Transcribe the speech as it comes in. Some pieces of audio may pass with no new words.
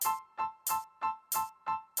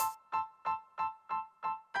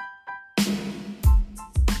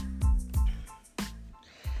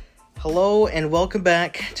Hello and welcome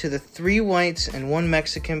back to the Three Whites and One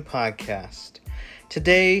Mexican podcast.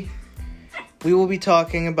 Today, we will be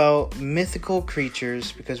talking about mythical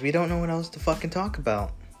creatures because we don't know what else to fucking talk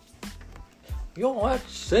about. You don't have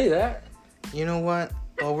to say that. You know what?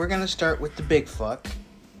 Well, we're gonna start with the big fuck.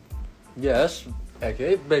 Yes,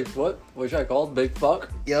 aka Bigfoot, which I called Big Fuck.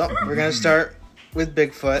 Yep, we're gonna start with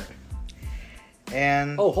Bigfoot.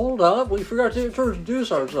 And Oh, hold on, we forgot to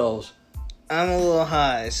introduce ourselves. I'm a little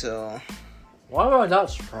high, so Why am I not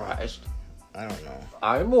surprised? I don't know.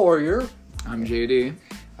 I'm Warrior, I'm JD.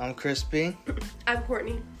 I'm Crispy. I'm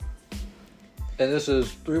Courtney. and this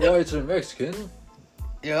is Three Whites and Mexican.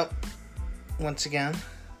 Yep. Once again.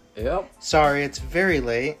 Yep. Sorry, it's very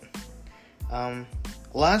late. A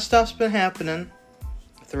lot of stuff's been happening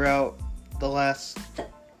throughout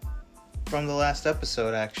from the last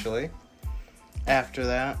episode, actually. After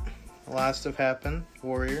that, a lot of stuff happened.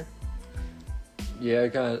 Warrior. Yeah,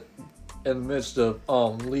 kind of in the midst of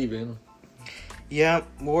leaving. Yep,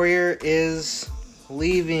 Warrior is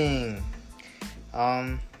leaving.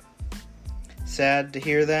 Sad to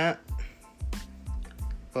hear that.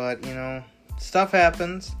 But, stuff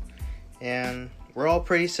happens. And we're all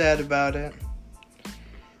pretty sad about it.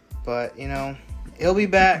 But, he'll be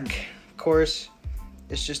back. Of course,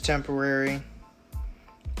 it's just temporary.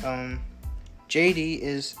 JD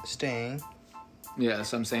is staying.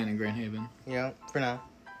 Yes, I'm staying in Grand Haven. Yeah, for now.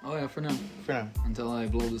 Oh yeah, for now. For now. Until I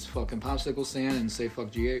blow this fucking popsicle stand and say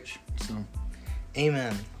fuck GH. So.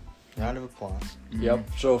 Amen. Round of applause. Mm-hmm. Yep.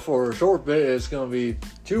 So for a short bit, it's gonna be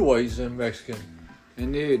Two Whites and Mexican.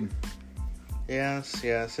 Indeed. Yes.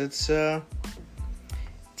 It's a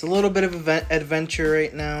little bit of adventure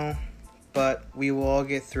right now, but we will all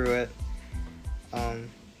get through it.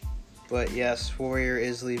 But yes, Warrior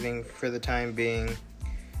is leaving for the time being.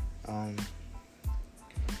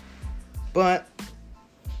 But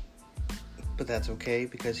that's okay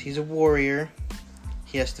because he's a warrior.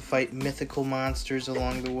 He has to fight mythical monsters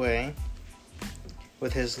along the way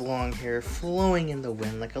with his long hair flowing in the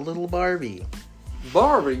wind like a little Barbie.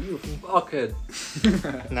 Barbie, you fuckhead.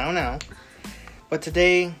 No. But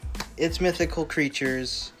today, it's mythical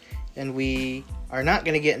creatures, and we are not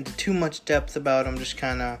going to get into too much depth about them, just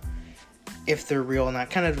kind of if they're real or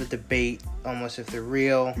not. Kind of a debate, almost, if they're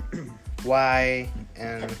real, why,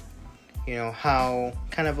 and how,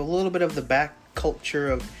 kind of a little bit of the back culture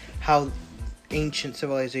of how ancient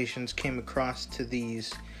civilizations came across to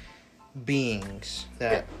these beings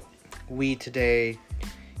that we today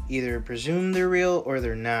either presume they're real or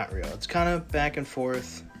they're not real. It's kind of back and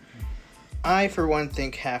forth. I, for one,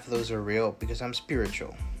 think half of those are real because I'm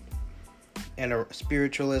spiritual. And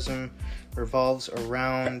spiritualism revolves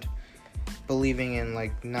around believing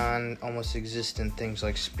in, almost existent things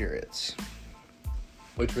like spirits.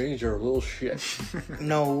 Which means you're a little shit.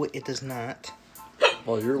 No, it does not.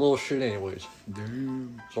 Well, you're a little shit anyways.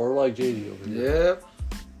 Damn. Sort of like JD over here. Yep.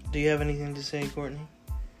 Do you have anything to say, Courtney?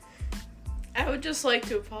 I would just like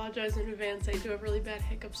to apologize in advance. I do have really bad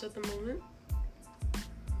hiccups at the moment.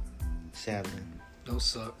 Sadly. Those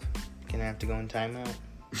suck. Gonna have to go in timeout.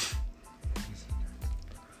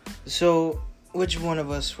 So, which one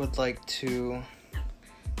of us would like to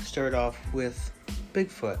start off with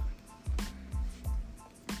Bigfoot?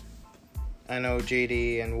 I know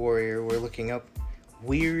JD and Warrior were looking up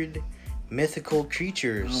weird mythical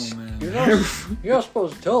creatures. Oh man. You're not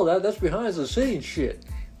supposed to tell that. That's behind the scenes shit.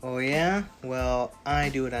 Oh yeah? Well, I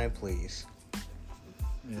do what I please.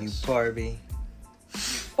 Yes. You Barbie.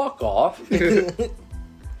 Fuck off. So,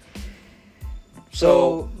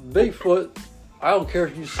 So, Bigfoot, I don't care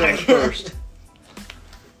if you say it first.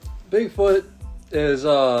 Bigfoot is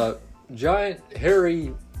a giant,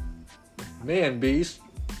 hairy man beast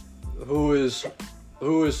who is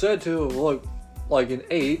said to look like an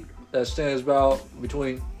ape that stands about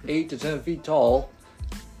between 8 to 10 feet tall,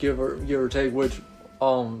 give or take which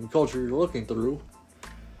culture you're looking through.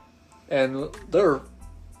 And they're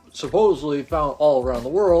supposedly found all around the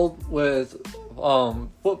world with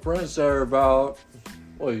footprints that are about,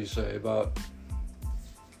 what do you say, about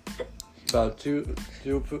 2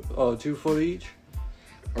 foot each.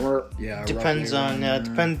 Yeah. depends on roughly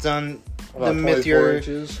depends on About the myth 24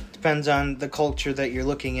 inches. depends on the culture that you're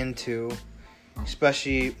looking into,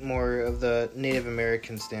 especially more of the Native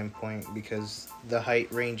American standpoint because the height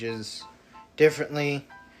ranges differently.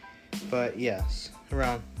 But yes,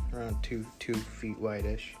 around 2 feet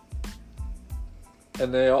wide-ish.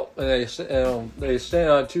 And they stand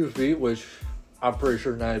on 2 feet, which I'm pretty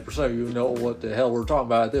sure 90% of you know what the hell we're talking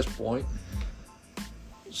about at this point.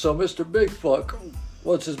 So, Mr. Bigfuck,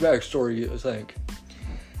 what's his backstory, you think?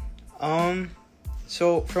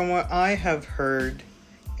 So from what I have heard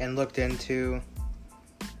and looked into.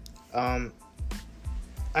 I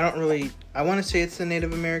want to say it's the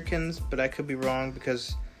Native Americans, but I could be wrong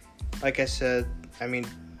because, like I said, I mean,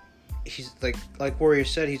 he's like Warrior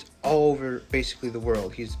said, he's all over basically the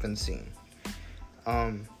world. He's been seen.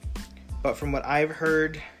 But from what I've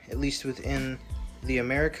heard, at least within the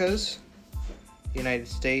Americas, the United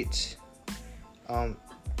States,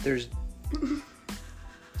 there's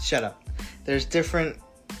shut up. There's different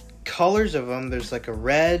colors of them. There's like a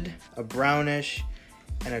red, a brownish,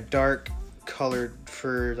 and a dark colored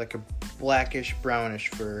fur, like a blackish brownish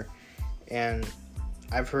fur. And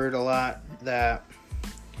I've heard a lot that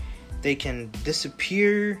they can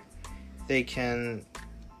disappear. They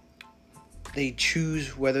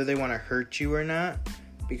choose whether they want to hurt you or not,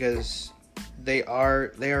 because they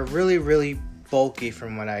are really, really bulky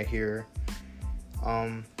from what I hear.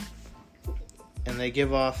 And they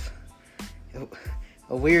give off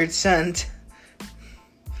a weird scent,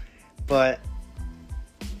 but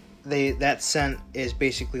that scent is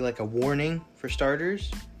basically like a warning for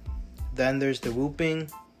starters. Then there's the whooping.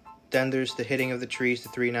 Then there's the hitting of the trees, the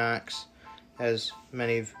 3 knocks, as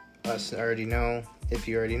many of us already know. If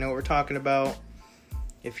you already know what we're talking about,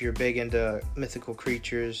 if you're big into mythical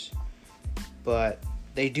creatures. But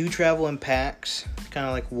they do travel in packs, kind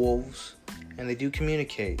of like wolves, and they do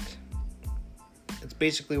communicate. It's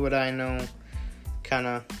basically what I know. Kind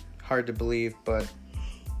of hard to believe, but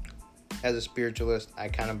as a spiritualist, I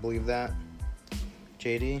kind of believe that.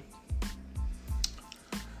 JD?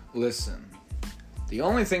 Listen, the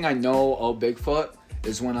only thing I know of Bigfoot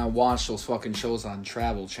is when I watch those fucking shows on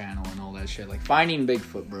Travel Channel and all that shit. Like Finding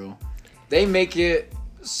Bigfoot, bro. They make it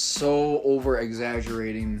so over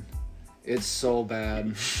exaggerating. It's so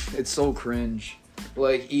bad. It's so cringe.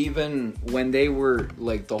 Like, even when they were,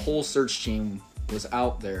 like, the whole search team was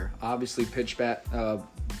out there, obviously pitch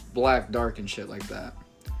black, dark, and shit like that.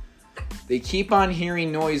 They keep on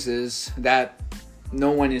hearing noises that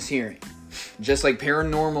no one is hearing. Just like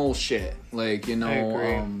paranormal shit. Like, you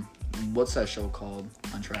know, what's that show called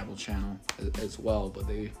on Travel Channel as well? But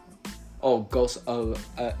they... Oh, Ghost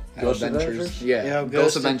Adventures? Yeah,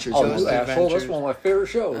 Ghost Adventures. Oh, Ghost Adventures. That's one of my favorite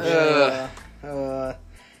shows. A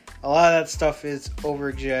lot of that stuff is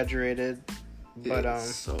over-exaggerated. But,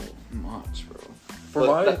 it's so much,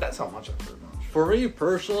 bro. That's how much I've heard. For me,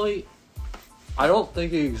 personally, I don't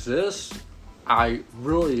think it exists. I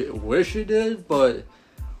really wish it did, but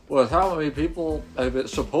with how many people have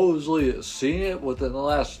supposedly seen it within the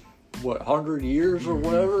last, 100 years or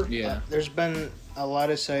whatever? Yeah. There's been a lot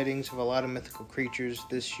of sightings of a lot of mythical creatures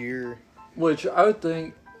this year. Which I would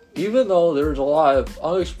think, even though there's a lot of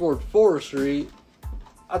unexplored forestry,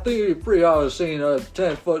 I think it'd be pretty obvious seeing a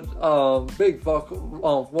 10-foot big fuck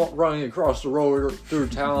running across the road through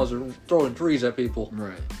towns and throwing trees at people.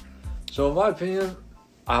 Right. So in my opinion,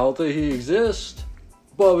 I don't think he exists,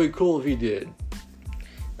 but it'd be cool if he did.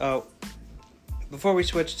 Before we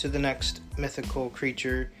switch to the next mythical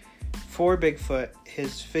creature, for Bigfoot,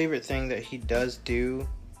 his favorite thing that he does do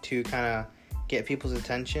to kind of get people's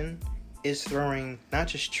attention is throwing not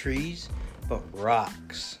just trees, but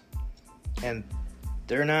rocks. And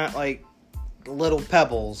they're not like little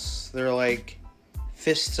pebbles. They're like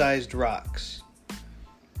fist-sized rocks.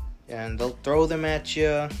 And they'll throw them at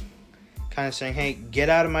you, kind of saying, hey, get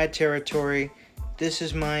out of my territory. This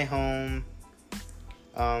is my home.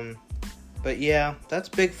 But yeah, that's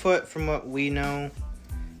Bigfoot from what we know.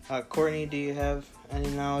 Courtney, do you have any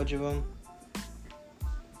knowledge of him?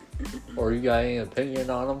 Or you got any opinion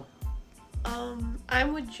on him?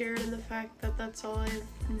 I'm with Jared in the fact that that's all I've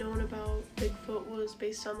known about Bigfoot was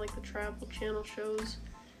based on like the Travel Channel shows.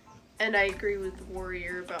 And I agree with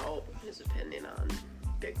Warrior about his opinion on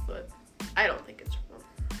Bigfoot. I don't think it's wrong.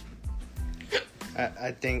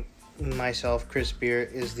 I think myself, Chris Beer,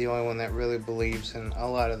 is the only one that really believes in a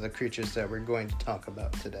lot of the creatures that we're going to talk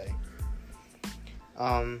about today.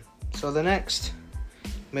 So the next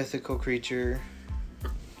mythical creature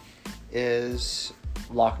is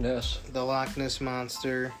Loch Ness. The Loch Ness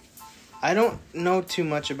Monster. I don't know too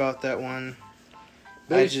much about that one.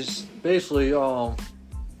 Basically,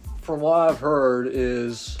 from what I've heard,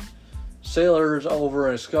 is sailors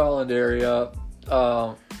over in Scotland area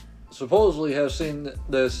supposedly have seen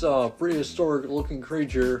this prehistoric-looking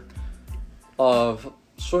creature of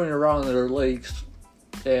swimming around their lakes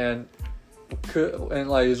and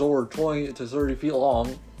like is over 20 to 30 feet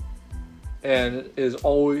long and is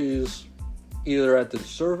always either at the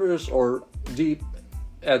surface or deep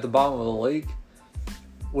at the bottom of the lake,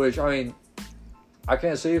 which, I mean, I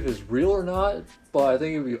can't say if it's real or not, but I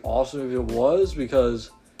think it'd be awesome if it was,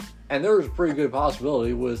 and there's a pretty good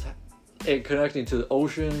possibility with it connecting to the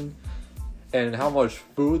ocean and how much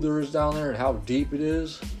food there is down there and how deep it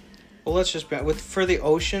is. Well, let's just for the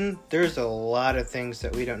ocean. There's a lot of things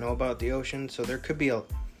that we don't know about the ocean, so there could be a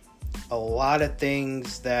lot of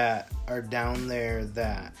things that are down there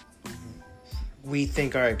that we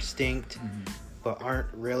think are extinct, but aren't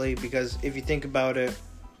really. Because if you think about it,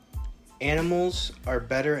 animals are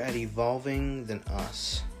better at evolving than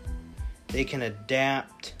us. They can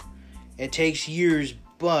adapt. It takes years,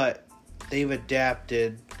 but they've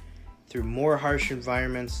adapted through more harsh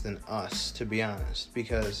environments than us, to be honest,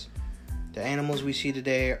 because the animals we see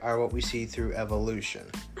today are what we see through evolution.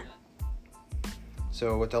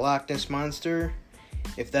 So with the Loch Ness Monster,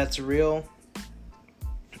 if that's real,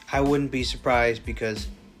 I wouldn't be surprised, because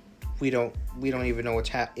we don't even know what's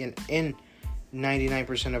happening in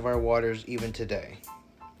 99% of our waters even today.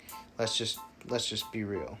 Let's just be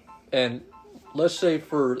real. And let's say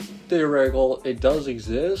for theoretical it does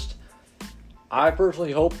exist. I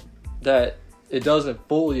personally hope that it doesn't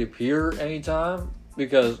fully appear anytime,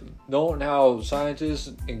 because knowing how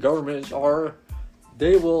scientists and governments are,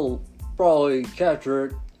 they will probably capture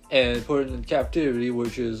it and put it in captivity,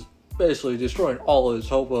 which is basically destroying all its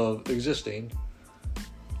hope of existing.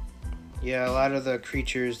 Yeah, a lot of the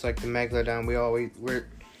creatures like the megalodon,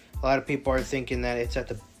 a lot of people are thinking that it's at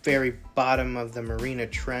the very bottom of the Marina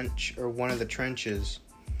Trench, or one of the trenches,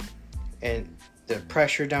 and the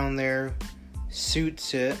pressure down there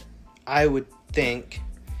suits it, I would think.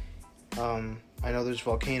 I know there's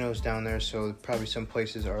volcanoes down there, so probably some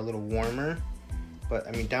places are a little warmer, but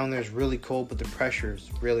I mean down there is really cold, but the pressure is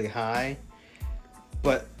really high.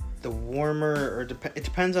 But the warmer, or it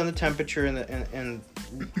depends on the temperature and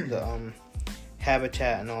the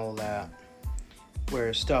habitat and all of that,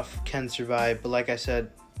 where stuff can survive. But like I said,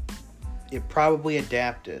 it probably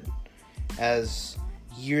adapted as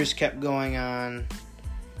years kept going on.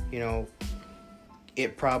 You know,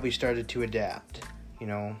 it probably started to adapt. You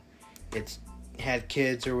know, it's had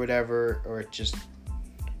kids or whatever, or it just,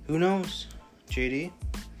 who knows? JD?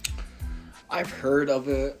 I've heard of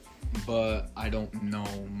it, but I don't know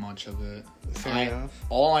much of it. Fair enough.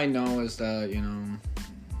 All I know is that, you know,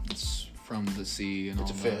 it's from the sea and it's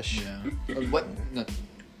all a that. fish. Yeah. What? No.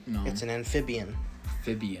 It's an amphibian.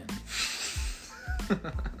 Amphibian.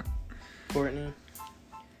 Courtney?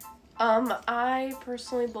 I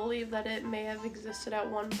personally believe that it may have existed at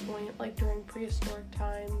one point, like during prehistoric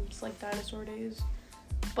times, like dinosaur days.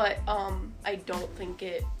 But I don't think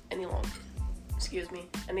it any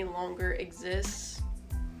longer exists.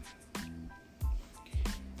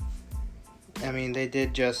 I mean, they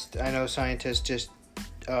did I know scientists just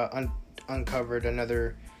uncovered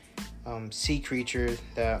another sea creature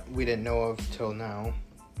that we didn't know of till now.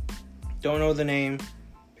 Don't know the name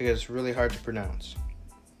because it's really hard to pronounce.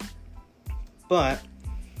 But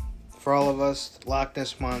for all of us, Loch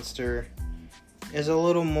Ness Monster is a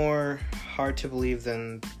little more hard to believe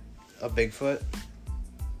than a Bigfoot.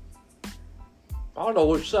 I don't know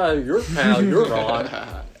which side of your panel you're on.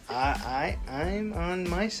 I'm on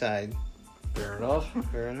my side. Fair enough.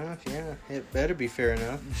 Fair enough, yeah. It better be fair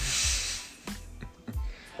enough.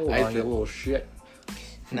 Hold on, you little shit.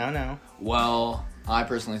 No. Well, I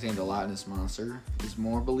personally think the Loch Ness Monster is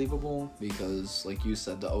more believable because, like you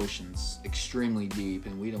said, the ocean's extremely deep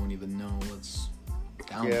and we don't even know what's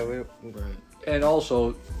down there. Right. And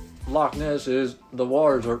also, Loch Ness the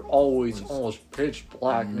waters are always almost pitch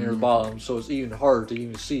black near the bottom, so it's even harder to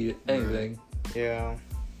even see anything. Yeah.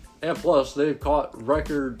 And plus, they've caught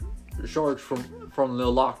record sharks from the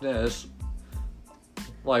Loch Ness.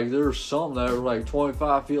 Like, there's some that are like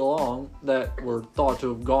 25 feet long that were thought to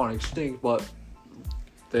have gone extinct, but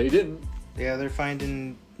they didn't. Yeah, they're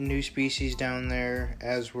finding new species down there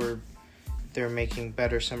as they're making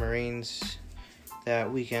better submarines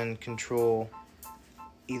that we can control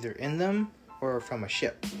either in them or from a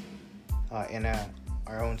ship in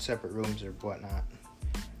our own separate rooms or whatnot.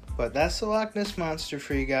 But that's the Loch Ness Monster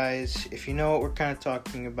for you guys. If you know what we're kind of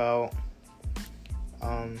talking about.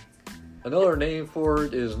 Another name for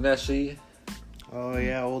it is Nessie. Oh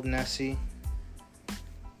yeah, old Nessie.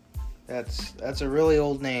 That's a really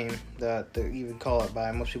old name that they even call it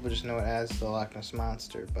by. Most people just know it as the Loch Ness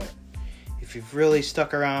Monster. But if you've really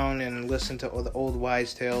stuck around and listened to the old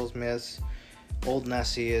wise tales, myths, old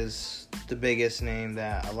Nessie is the biggest name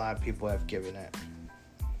that a lot of people have given it.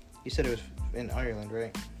 You said it was in Ireland,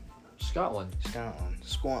 right? Scotland.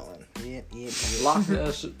 Scotland. Yep. Loch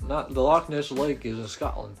Ness, not the Loch Ness Lake, is in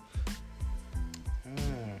Scotland.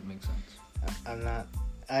 Makes sense.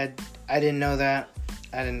 I didn't know that.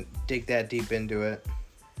 I didn't dig that deep into it.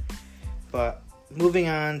 But moving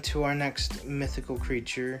on to our next mythical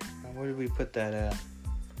creature. Where did we put that at?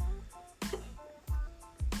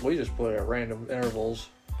 We just put it at random intervals.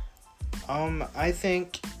 I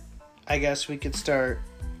guess we could start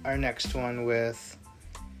our next one with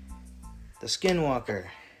the Skinwalker.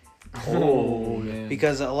 Oh, man.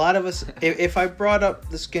 Because a lot of us, if I brought up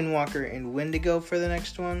the Skinwalker and Wendigo for the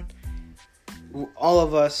next one, all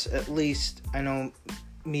of us, at least, I know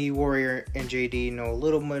me, Warrior, and JD know a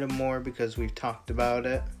little bit more because we've talked about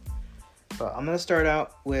it. But I'm going to start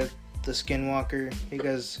out with the Skinwalker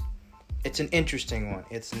because it's an interesting one.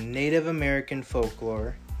 It's Native American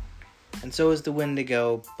folklore, and so is the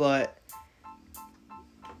Wendigo, but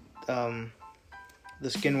the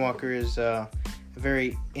Skinwalker is a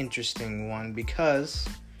very interesting one because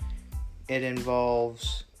it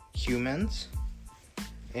involves humans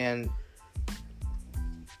and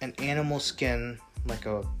an animal skin, like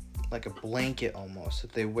a blanket almost,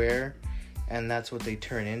 that they wear, and that's what they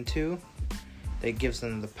turn into. That gives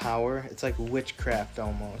them the power. It's like witchcraft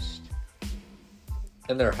almost.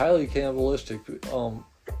 And they're highly cannibalistic.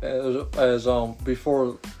 As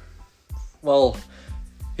before, well,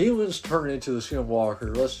 humans turned into the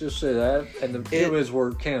Skinwalker. Let's just say that, and the humans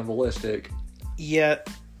were cannibalistic. Yeah,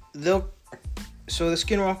 so the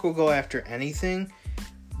Skinwalker will go after anything,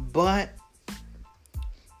 but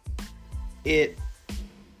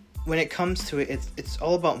when it comes to it, it's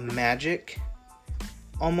all about magic,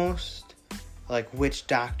 almost. Like witch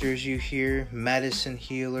doctors you hear, medicine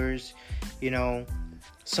healers,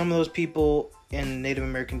 some of those people in Native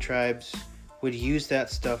American tribes would use that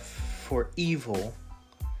stuff for evil,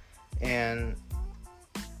 and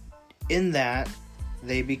in that,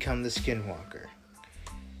 they become the Skinwalker.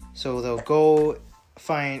 So they'll go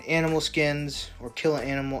find animal skins or kill an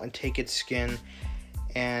animal and take its skin,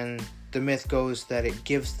 and the myth goes that it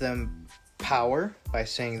gives them power by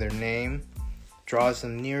saying their name, draws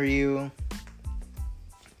them near you.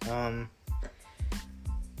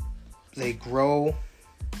 They grow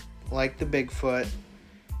like the Bigfoot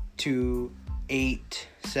to 8,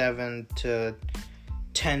 7 to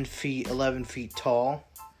 10 feet, 11 feet tall.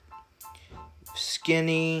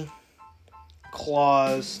 Skinny,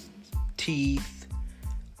 claws, teeth.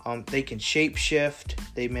 They can shapeshift.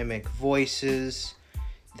 They mimic voices.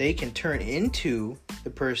 They can turn into the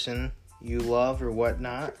person you love or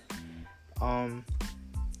whatnot.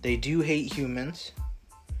 They do hate humans.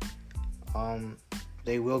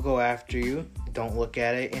 They will go after you. Don't look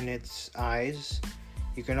at it in its eyes.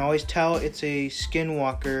 You can always tell it's a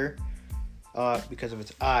Skinwalker because of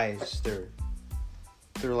its eyes.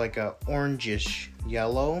 They're like a orangish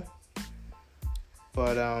yellow.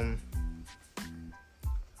 But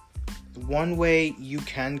one way you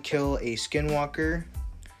can kill a Skinwalker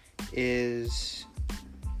is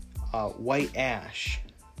white ash.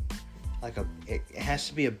 It has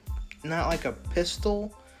to be not like a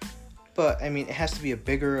pistol, but it has to be a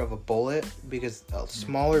bigger of a bullet, because a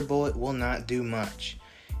smaller bullet will not do much.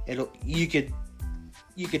 You could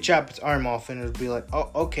chop its arm off and it'll be like,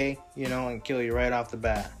 oh, okay, and kill you right off the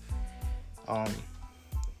bat.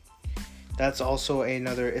 That's also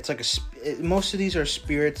another. It's like most of these are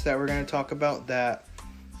spirits that we're going to talk about that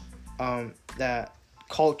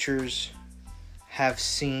cultures have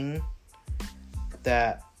seen,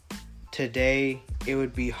 that today it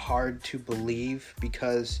would be hard to believe,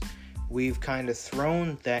 because we've kind of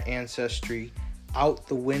thrown that ancestry out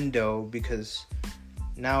the window, because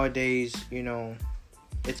nowadays,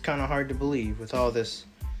 it's kind of hard to believe with all this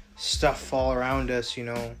stuff all around us,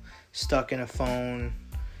 stuck in a phone,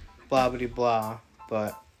 blah, blah, blah.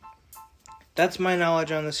 But that's my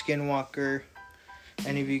knowledge on the Skinwalker.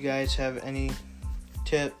 Any of you guys have any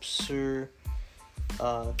tips or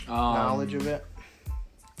knowledge of it?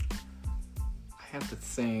 I have to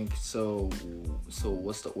think. So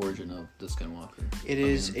what's the origin of the Skinwalker? It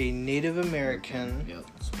is a Native American, Yep,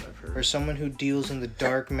 that's what I've heard. or someone who deals in the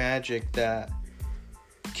dark magic that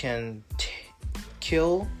can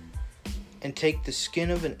kill and take the skin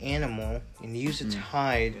of an animal and use its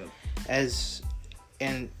hide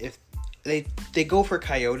and if they go for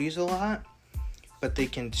coyotes a lot, but they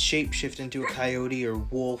can shapeshift into a coyote or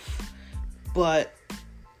wolf, but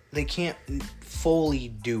they can't fully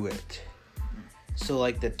do it. So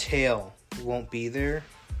like the tail won't be there,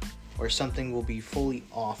 or something will be fully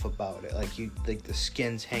off about it, like the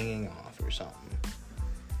skin's hanging off or something.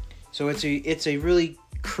 So it's a really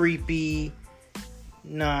creepy,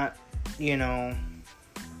 not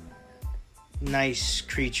nice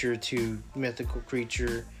mythical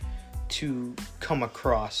creature to come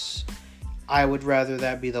across. I would rather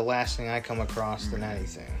that be the last thing I come across than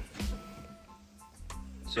anything.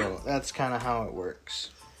 So that's kind of how it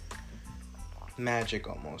works. Magic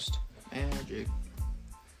almost. Magic.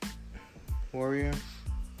 Warrior?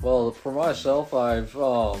 Well, for myself, I've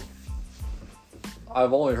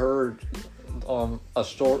only heard a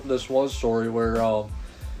story. This one story where a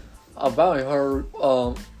bounty hunter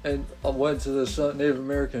and went to this Native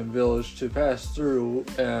American village to pass through,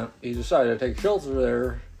 and he decided to take shelter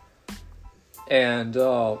there. And he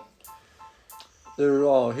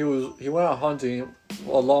went out hunting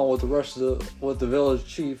along with the rest of the village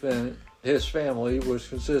chief and his family, which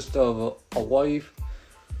consists of a wife,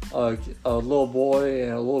 a little boy,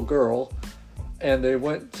 and a little girl. And they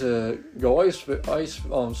went to go ice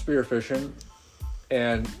spear fishing,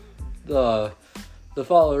 and the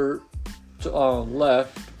father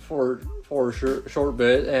left for a short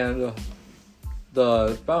bit, and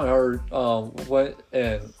the bounty hunter went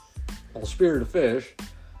and speared a fish,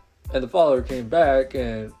 and the father came back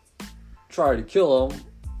and tried to kill him,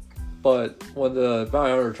 but when the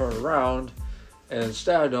bounty hunter turned around and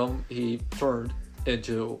stabbed him, he turned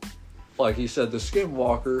into, like he said, the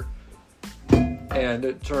skinwalker. And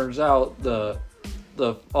it turns out the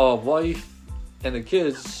wife and the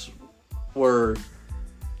kids were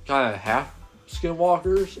kind of half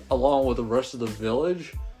skinwalkers along with the rest of the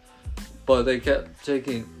village, but they kept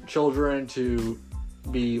taking children to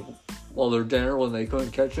be their dinner when they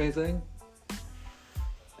couldn't catch anything.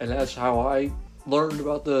 And that's how I learned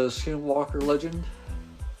about the skinwalker legend.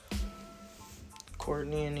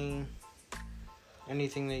 Courtney,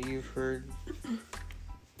 anything that you've heard?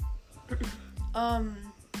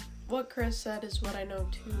 What Chris said is what I know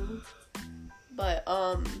too, but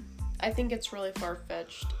I think it's really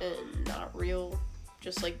far-fetched and not real,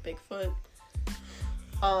 just like Bigfoot.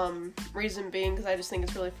 Reason being, because I just think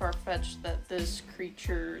it's really far-fetched that there's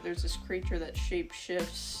this creature that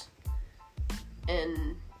shape-shifts,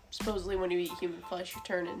 and supposedly when you eat human flesh, you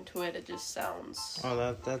turn into it. It just sounds...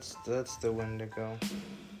 Oh, that's the Wendigo.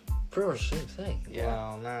 Pretty much the same thing. Yeah.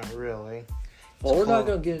 Well, not really. Well, we're not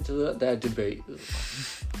going to get into that debate.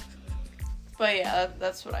 But yeah,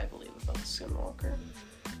 that's what I believe about the Skinwalker.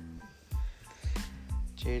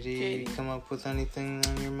 JD, you come up with anything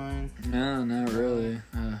on your mind? No, not really.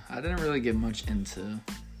 I didn't really get much into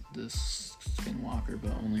this Skinwalker,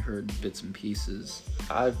 but only heard bits and pieces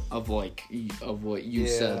of what you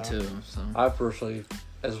said too. So I personally,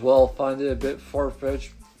 as well, find it a bit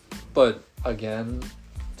far-fetched, but again,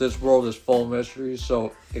 this world is full of mysteries,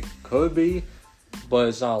 so it could be, but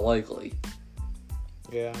it's not likely.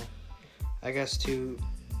 Yeah. I guess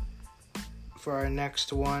for our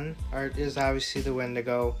next one, is obviously the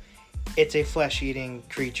Wendigo. It's a flesh-eating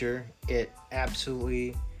creature. It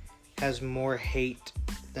absolutely has more hate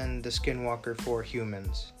than the Skinwalker for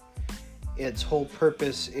humans. Its whole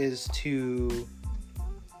purpose is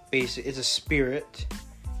it's a spirit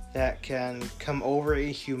that can come over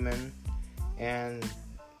a human, and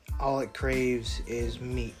all it craves is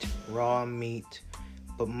meat, raw meat,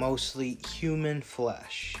 but mostly human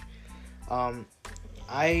flesh.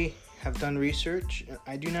 I have done research.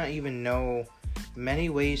 I do not even know many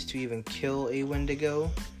ways to even kill a Wendigo.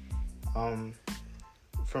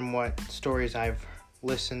 From what stories I've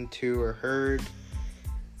listened to or heard,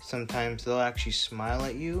 sometimes they'll actually smile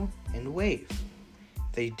at you and wave.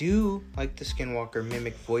 They do, like the Skinwalker,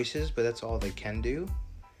 mimic voices, but that's all they can do.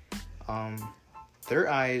 Their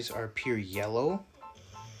eyes are pure yellow.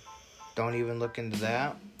 Don't even look into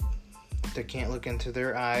that. They can't look into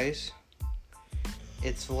their eyes.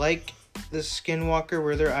 It's like the Skinwalker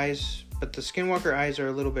where their eyes, but the Skinwalker eyes are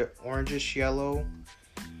a little bit orangish yellow,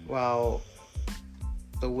 while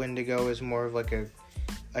the Wendigo is more of like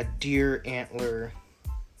a deer antler,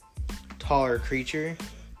 taller creature,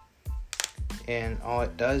 and all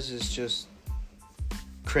it does is just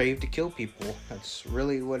crave to kill people. That's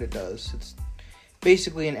really what it does. It's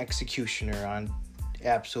basically an executioner on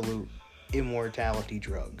absolute immortality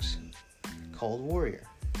drugs called Warrior.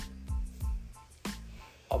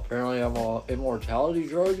 Apparently I'm an immortality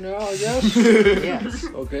drug now, I guess? Yes.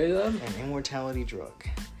 Okay, then. An immortality drug.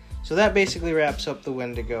 So that basically wraps up the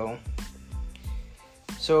Wendigo.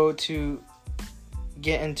 So to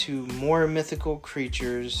get into more mythical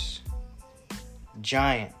creatures,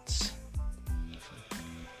 giants.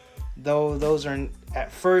 Though those are,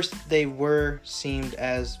 at first they were seemed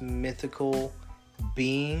as mythical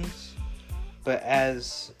beings, but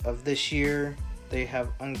as of this year, they have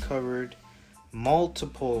uncovered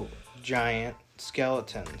multiple giant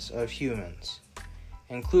skeletons of humans,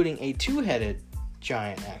 including a two-headed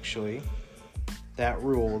giant, actually, that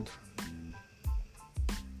ruled.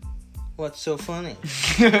 What's so funny?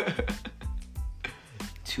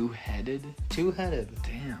 Two-headed? Two-headed.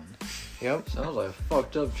 Damn. Yep. Sounds like a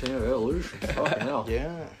fucked up chain of evolution. Fucking hell.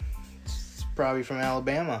 Yeah. It's probably from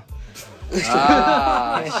Alabama.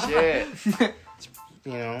 Ah, shit. It's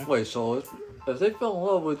you know. Wait, so if they fell in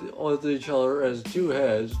love with each other as two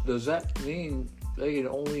heads, does that mean they can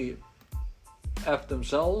only F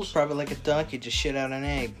themselves? Probably like a duck, you just shit out an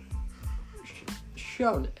egg. Shit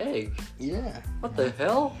out an egg? Yeah. What the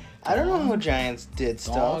hell? I don't know how giants did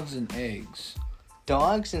stuff. Dogs and eggs.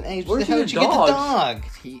 Dogs and eggs. Where'd Where the hell you did get you get the dogs?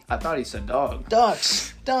 dog? I thought he said dog.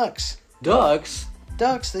 Ducks. Ducks?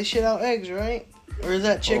 They shit out eggs, right? Or is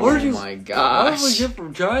that chicken? Where'd you- my How did we gosh. get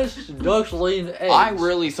from giants to ducks laying eggs? I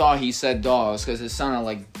really thought he said dogs because it sounded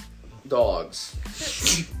like dogs.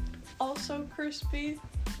 Also, Crispy,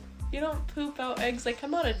 you don't poop out eggs. They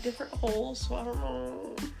come out of different holes, so I don't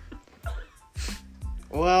know.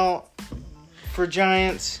 Well, for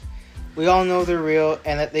giants, we all know they're real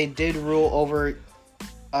and that they did rule over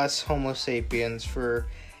us Homo sapiens for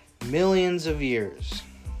millions of years.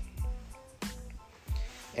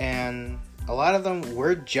 And a lot of them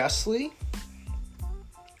were justly.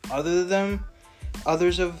 Others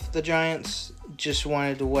of the giants just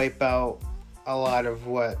wanted to wipe out a lot of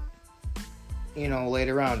what, laid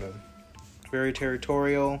around them. Very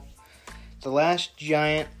territorial. The last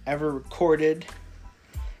giant ever recorded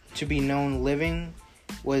to be known living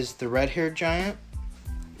was the red-haired giant,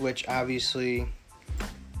 which obviously,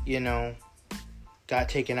 got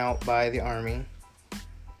taken out by the army.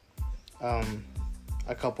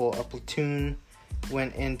 A platoon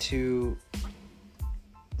went into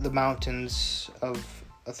the mountains of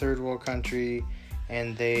a third world country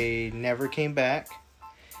and they never came back.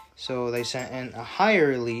 So they sent in a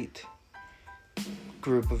higher elite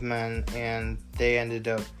group of men and they ended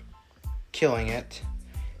up killing it.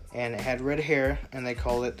 And it had red hair and they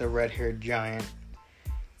called it the red-haired giant.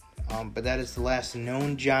 But that is the last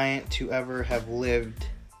known giant to ever have lived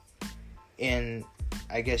in,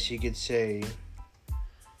 I guess you could say,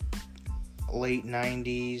 late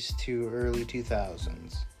 90s to early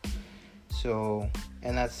 2000s. So,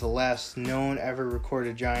 and that's the last known ever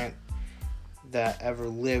recorded giant that ever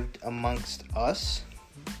lived amongst us.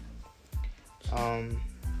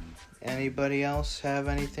 Anybody else have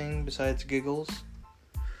anything besides giggles?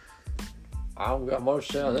 I don't got much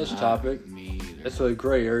to say on this topic. Me either. It's a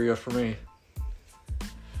gray area for me.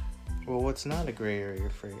 Well, what's not a gray area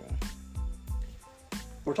for you?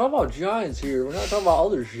 We're talking about giants here. We're not talking about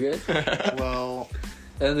other shit. Well,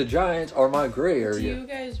 And the giants are my gray Do area. you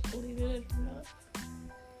guys believe in it or not?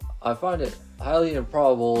 I find it highly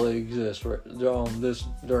improbable they exist during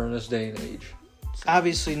this day and age.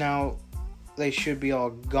 obviously now they should be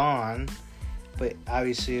all gone, but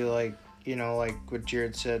obviously, like what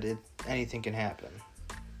Jared said, anything can happen.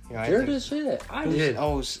 Jared didn't say that. I did.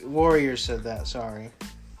 Oh, Warrior said that. Sorry.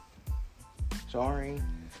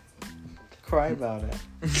 Cry about it.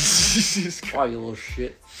 Why, you little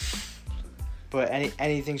shit. But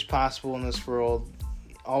anything's possible in this world.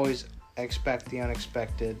 Always expect the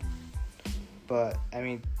unexpected. But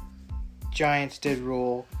giants did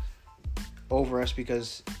rule over us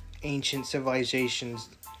because ancient civilizations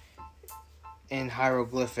in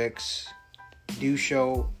hieroglyphics do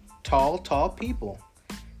show tall people,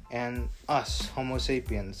 and us Homo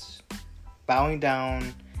sapiens bowing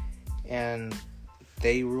down, and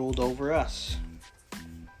they ruled over us.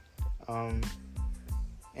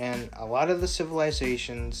 And a lot of the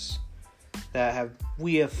civilizations that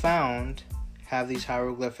we have found have these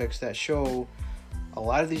hieroglyphics that show a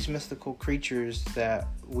lot of these mythical creatures that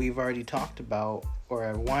we've already talked about or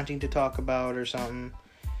are wanting to talk about or something.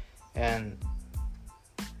 And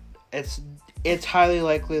it's highly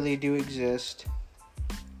likely they do exist.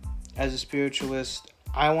 As a spiritualist,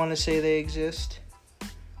 I want to say they exist.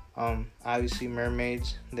 Obviously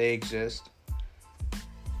mermaids, they exist.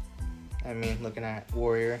 Looking at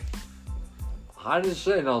Warrior. I didn't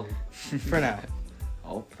say nothing. For now.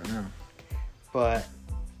 Oh, for now. But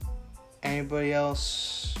anybody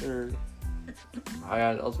else or I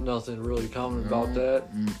had nothing really comment about that.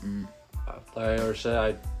 Like I already said,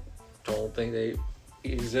 I don't think they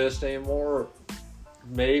exist anymore.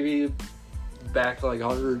 Maybe back like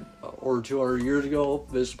 100 or 200 years ago,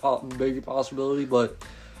 this big possibility, but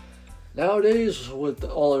nowadays, with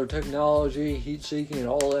all their technology, heat seeking, and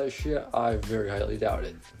all that shit, I very highly doubt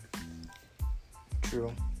it.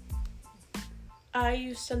 true. I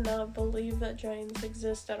used to not believe that giants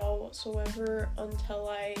exist at all whatsoever until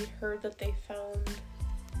I heard that they found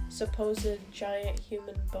supposed giant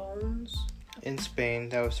human bones. In Spain,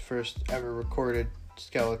 that was the first ever recorded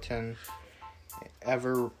skeleton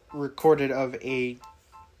ever recorded of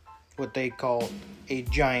what they call a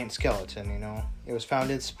giant skeleton, It was found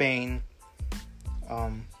in Spain,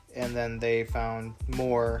 and then they found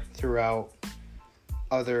more throughout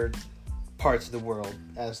other parts of the world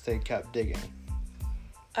as they kept digging.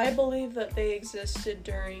 I believe that they existed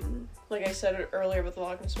during, like I said earlier with the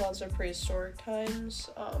Loch Ness Monster, prehistoric times.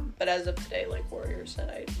 But as of today, like Warrior said,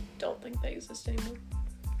 I don't think they exist anymore.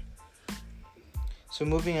 So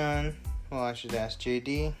moving on, well, I should ask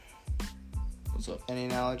JD. What's up? Any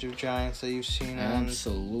knowledge of giants that you've seen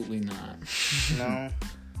Absolutely not. No?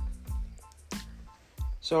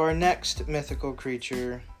 So our next mythical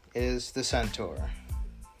creature is the centaur.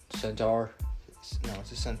 Centaur. No,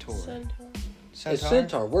 it's a centaur. Centaur. It's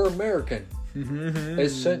centaur. We're American.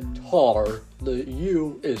 It's centaur. The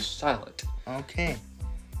U is silent. Okay.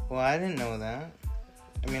 Well, I didn't know that.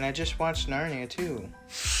 I mean, I just watched Narnia too.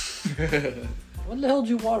 When the hell did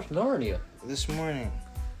you watch Narnia? This morning.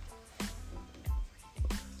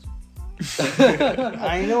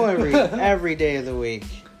 I know every day of the week.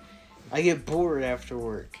 I get bored after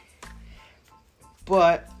work.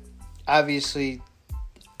 But, obviously,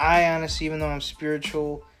 I honestly, even though I'm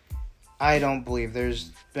spiritual, I don't believe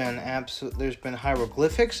there's been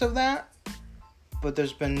hieroglyphics of that, but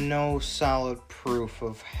there's been no solid proof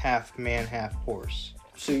of half man, half horse.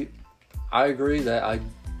 See, I agree that I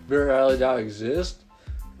very highly doubt it exists,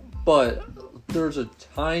 but there's a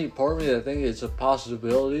tiny part of me that thinks it's a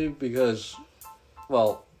possibility because,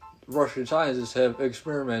 well, Russian scientists have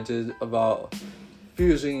experimented about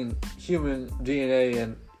fusing human DNA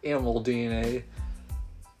and animal DNA,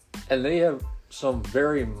 and they have some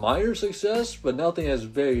very minor success, but nothing as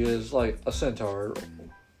big as like a centaur.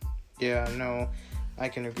 Yeah, no, I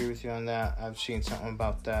can agree with you on that. I've seen something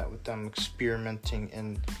about that with them experimenting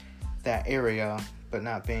in that area, but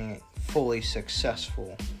not being fully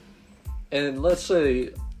successful. And let's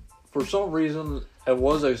say, for some reason, it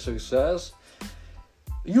was a success.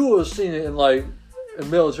 You would have seen it in like in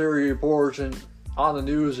military reports and on the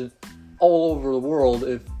news and all over the world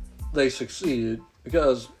if they succeeded,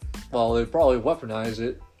 because, well, they'd probably weaponize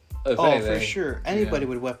it. If anything. For sure. Anybody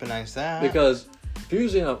would weaponize that. Because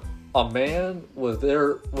fusing a man with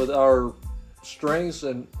our strengths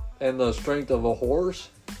and the strength of a horse,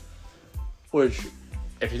 which,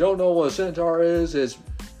 if you don't know what a centaur is, it's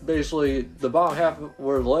basically the bottom half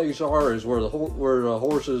where the legs are is where the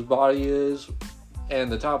horse's body is, and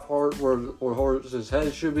the top part where horse's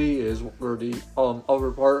head should be is where the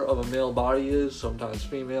upper part of a male body is, sometimes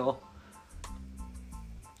female.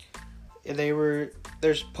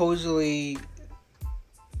 They're supposedly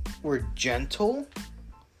were gentle,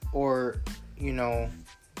 or, you know,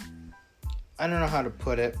 I don't know how to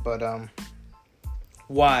put it, but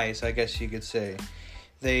wise, I guess you could say.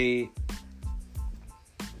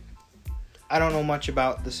 I don't know much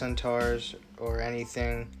about the centaurs or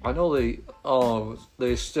anything. I know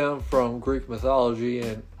they stem from Greek mythology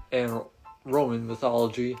and Roman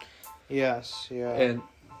mythology. Yes, yeah. And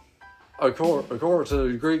according to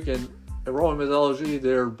the Greek and Roman mythology,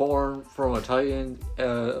 they're born from a titan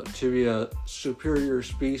to be a superior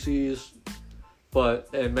species, but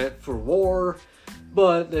and meant for war.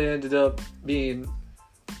 But they ended up being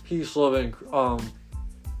peace-loving. I don't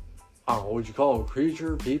know, what would you call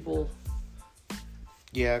them? People.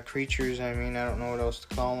 Yeah, creatures. I mean, I don't know what else to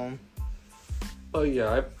call them. But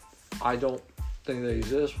yeah, I don't think they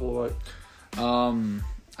exist. But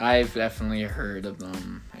I've definitely heard of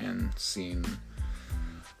them and seen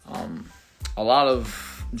a lot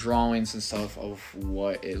of drawings and stuff of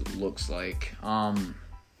what it looks like.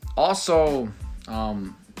 Also,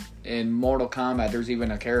 in Mortal Kombat, there's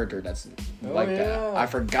even a character that's that. I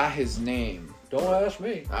forgot his name. Don't ask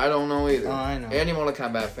me. I don't know either. Oh, I know. Any Mortal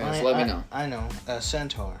Kombat fans, let me know. I know. A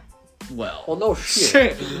centaur. Well, no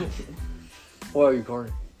shit. Why are you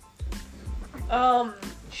calling?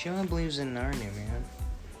 She only believes in Narnia, man.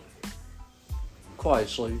 Quiet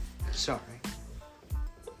sleep. Sorry.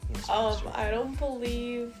 Yes, I don't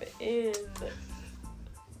believe in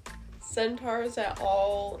centaurs at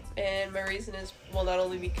all, and my reason is, well, not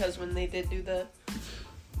only because when they did do the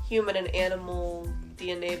human and animal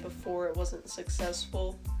DNA before, it wasn't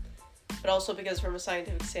successful, but also because from a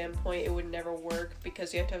scientific standpoint it would never work,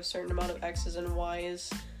 because you have to have a certain amount of X's and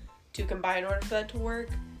Y's to combine in order for that to work.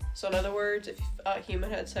 So in other words, if a human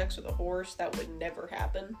had sex with a horse, that would never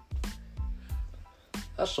happen.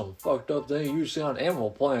 That's some fucked up thing you see on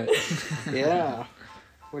Animal Planet. Yeah.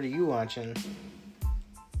 What are you watching?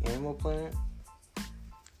 Animal Planet?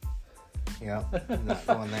 Yep. I'm not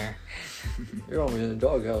going there. You're only in the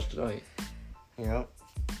doghouse tonight. Yep.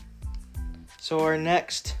 So our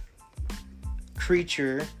next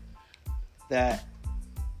creature that,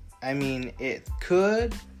 I mean, it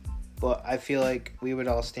could, but I feel like we would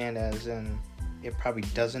all stand as in it probably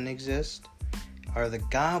doesn't exist, are the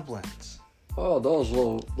goblins. Oh, those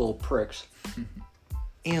little pricks.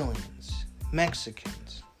 Aliens.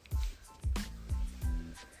 Mexicans.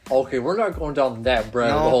 Okay, we're not going down that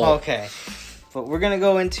rabbit No, hole. okay. But we're gonna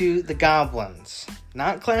go into the goblins.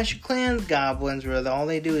 Not Clash of Clans goblins, where all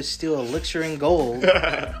they do is steal elixir and gold.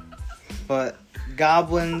 But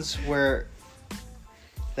goblins where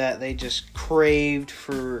that they just craved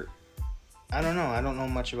for. I don't know. I don't know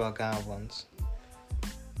much about goblins.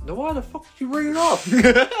 Then why the fuck did you bring it up?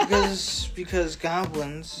 Because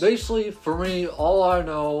goblins. Basically, for me, all I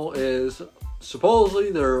know is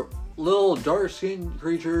supposedly they're little dark-skinned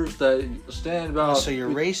creatures that stand about. So you're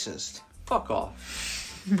racist. Fuck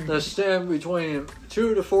off. That stand between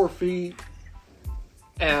 2 to 4 feet,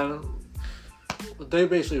 and they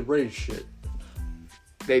basically raise shit.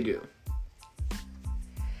 They do.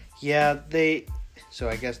 Yeah, they. So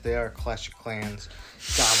I guess they are Clash of Clans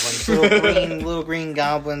goblins. little green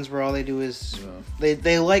goblins where all they do is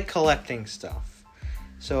they like collecting stuff.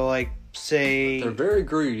 So like say They're very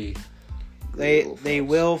greedy. they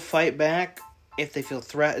will fight back if they feel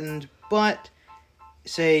threatened, but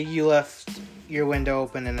say you left your window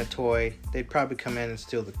open and a toy, they'd probably come in and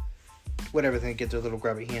steal whatever they get their little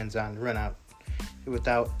grubby hands on and run out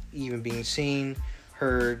without even being seen,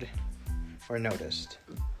 heard, or noticed.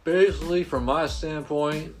 Basically, from my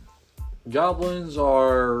standpoint, goblins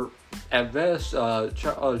are, at best, a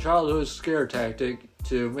childhood scare tactic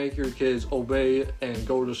to make your kids obey and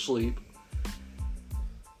go to sleep.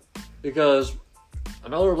 Because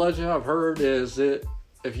another legend I've heard is that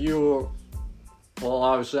if you, well,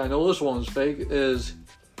 obviously I know this one's fake, is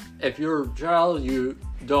if you're a child, you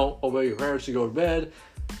don't obey your parents to go to bed,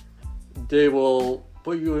 they will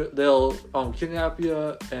they'll kidnap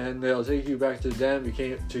you and they'll take you back to them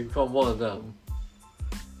to become one of them.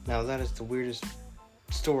 Now that is the weirdest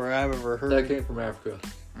story I've ever heard. That came from Africa.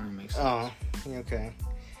 That makes sense. Oh, okay.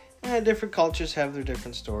 Different cultures have their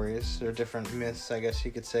different stories, or different myths, I guess you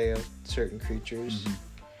could say, of certain creatures.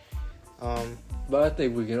 Mm-hmm. But I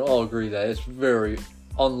think we can all agree that it's very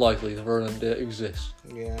unlikely for them to exist.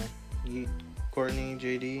 Yeah. Courtney,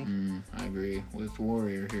 JD? I agree with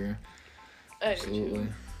Warrior here. I do Absolutely.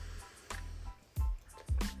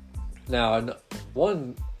 Now,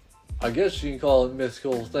 one, I guess you can call it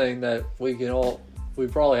mythical thing that we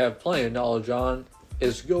probably have plenty of knowledge on,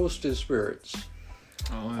 is ghosts and spirits.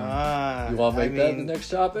 Oh, yeah. You want to make that the next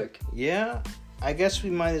topic? Yeah. I guess we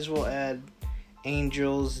might as well add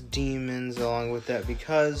angels, demons along with that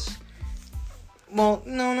because, well,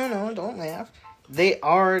 no, don't laugh. They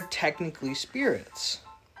are technically spirits.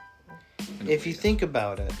 If you think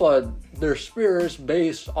about it. But they're spirits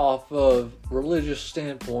based off of religious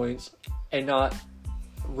standpoints and not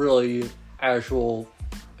really actual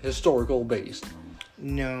historical based.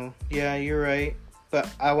 No. Yeah, you're right. But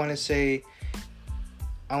I want to say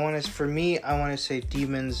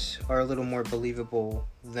demons are a little more believable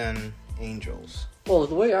than angels. Well,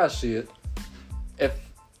 the way I see it, if,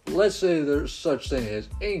 let's say there's such thing as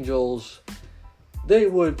angels, they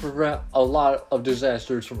would prevent a lot of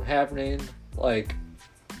disasters from happening, like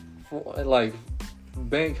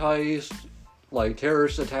bank heists, like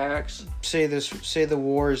terrorist attacks. Say the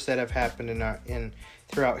wars that have happened in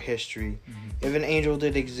throughout history. Mm-hmm. If an angel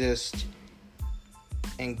did exist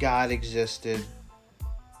and God existed,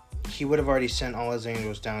 he would have already sent all his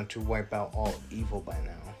angels down to wipe out all evil by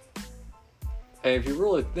now. And if you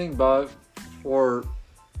really think about it, for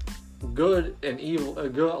good and evil,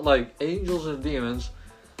 like angels and demons,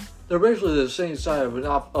 they're basically the same side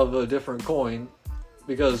of a different coin,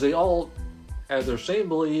 because they all have their same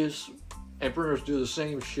beliefs and pretty much do the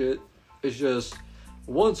same shit. It's just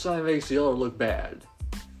one side makes the other look bad.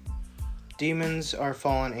 Demons are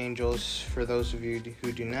fallen angels. For those of you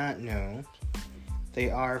who do not know, they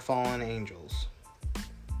are fallen angels.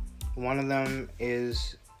 One of them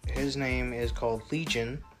his name is called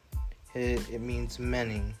Legion. It means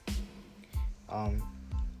many.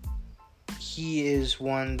 He is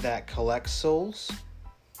one that collects souls.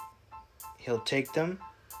 He'll take them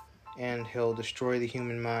and he'll destroy the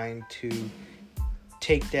human mind to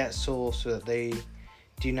take that soul so that they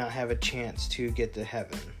do not have a chance to get to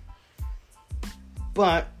heaven.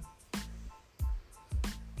 But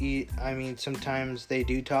sometimes they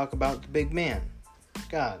do talk about the big man,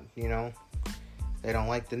 God, They don't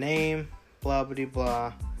like the name, blah, blah,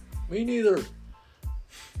 blah. Me neither.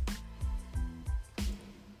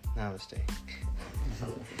 Namaste.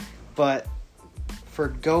 But for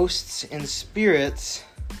ghosts and spirits,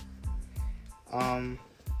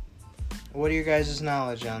 what are your guys'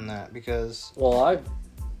 knowledge on that? Because I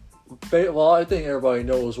think everybody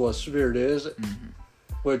knows what spirit is,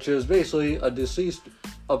 which is basically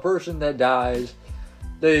a person that dies.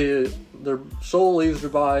 Their soul leaves their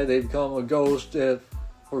body. They become a ghost if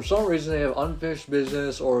for some reason they have unfinished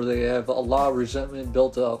business or they have a lot of resentment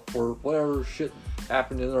built up for whatever shit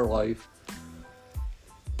happened in their life.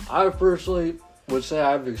 I personally would say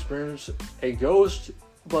I've experienced a ghost,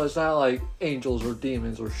 but it's not like angels or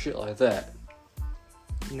demons or shit like that.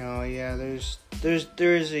 No, yeah,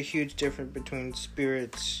 there is a huge difference between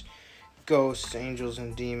spirits, ghosts, angels,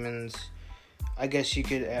 and demons. I guess you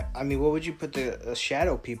could. I mean, what would you put the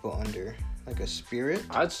shadow people under? Like a spirit?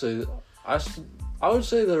 I would say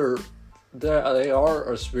they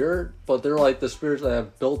are a spirit, but they're like the spirits that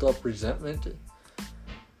have built up resentment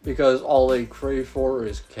because all they crave for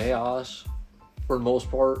is chaos, for the most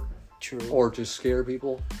part. True. Or to scare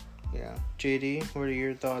people. Yeah. JD, what are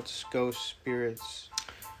your thoughts? Ghosts, spirits,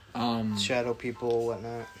 shadow people,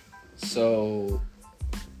 whatnot. So,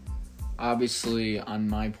 obviously, on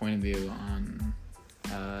my point of view on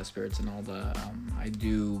spirits and all that, I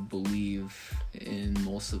do believe in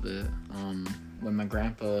most of it. When my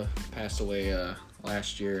grandpa passed away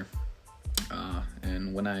last year,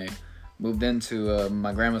 and when I moved into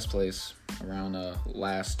my grandma's place around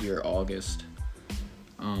last year, August,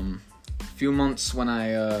 few months when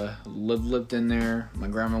I lived in there, my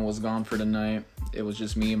grandma was gone for the night. It was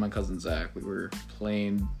just me and my cousin Zach. We were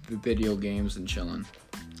playing video games and chilling.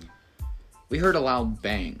 We heard a loud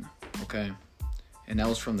bang, okay? And that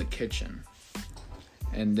was from the kitchen.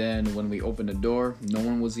 And then when we opened the door, no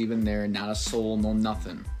one was even there, not a soul, no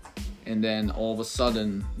nothing. And then all of a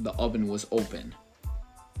sudden, the oven was open.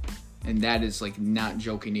 And that is like not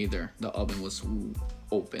joking either. The oven was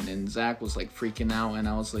open, and Zach was like freaking out, and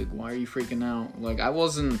I was like, why are you freaking out? Like, I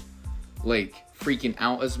wasn't like freaking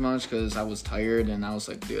out as much because I was tired, and I was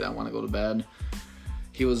like, dude, I want to go to bed.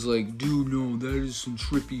 He was like, dude, no, that is some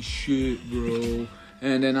trippy shit, bro.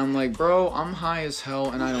 And then I'm like, bro, I'm high as hell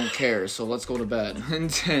and I don't care, so let's go to bed.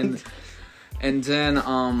 And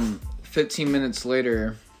then 15 minutes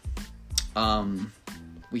later,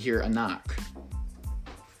 we hear a knock,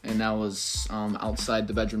 and that was outside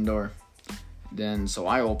the bedroom door. Then, so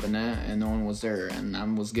I opened it, and no one was there, and I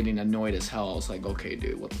was getting annoyed as hell. I was like, okay,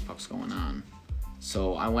 dude, what the fuck's going on?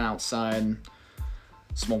 So I went outside,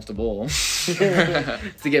 smoked a bowl to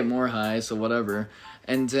get more high, so whatever.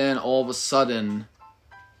 And then all of a sudden,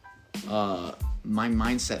 my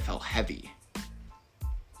mindset felt heavy.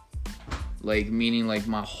 Like, meaning like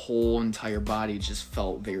my whole entire body just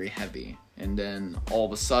felt very heavy. And then all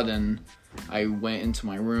of a sudden, I went into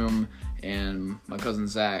my room, and my cousin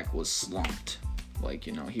Zach was slumped. Like,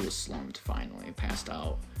 you know, he was slumped finally, passed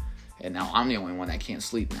out. And now I'm the only one that can't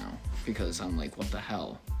sleep now because I'm like, what the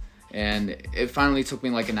hell? And it finally took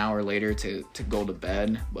me like an hour later to go to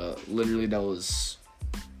bed. But literally that was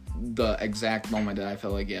the exact moment that I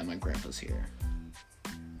felt like, yeah, my grandpa's here.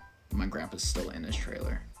 My grandpa's still in his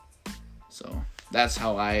trailer. So that's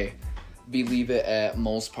how I believe it at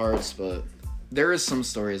most parts. But there is some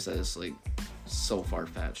stories that is like so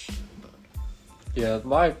far-fetched. But Yeah,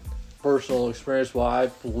 my personal experience, why I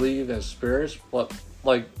believe in spirits, but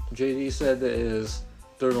like JD said, that is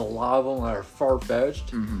there's a lot of them that are far-fetched.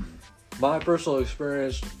 mm-hmm. My personal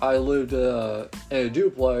experience, I lived in a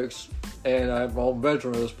duplex, and I had my own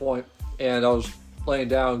bedroom at this point, and I was laying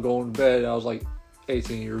down going to bed, and I was like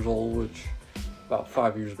 18 years old, which about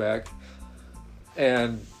 5 years back,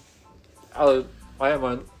 and I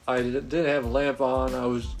didn't have a lamp on. I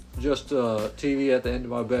was just TV at the end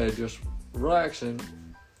of my bed, just relaxing.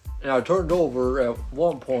 And I turned over at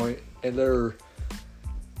one point, and there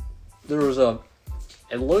was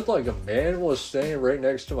it looked like a man was standing right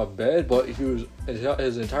next to my bed, but his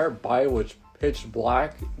entire body was pitch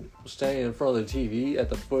black, standing in front of the TV at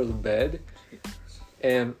the foot of the bed.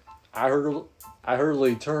 And I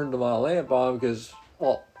hurriedly turned my lamp on because,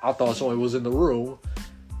 well, I thought somebody was in the room.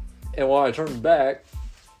 And when I turned back,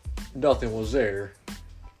 nothing was there.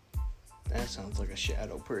 That sounds like a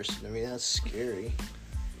shadow person. I mean, that's scary.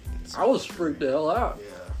 I was freaked the hell out.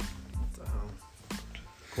 Yeah. What the hell?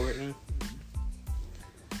 Courtney?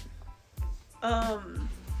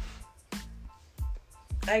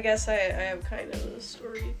 I guess I have kind of a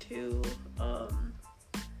story too.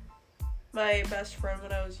 My best friend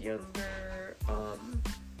when I was younger,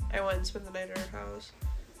 I went and spent the night at her house,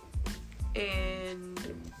 and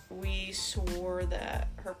we swore that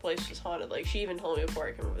her place was haunted. Like, she even told me before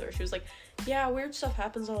I came over there. She was like, yeah, weird stuff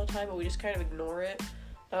happens all the time, but we just kind of ignore it.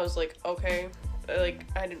 I was like, okay. Like,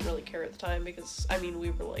 I didn't really care at the time because, I mean,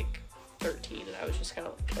 we were like 13, and I was just kind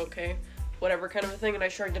of like, okay, whatever kind of a thing, and I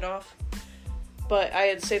shrugged it off. But I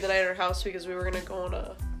had stayed the night at her house because we were going to go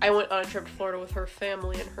on I went on a trip to Florida with her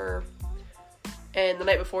family and her. And the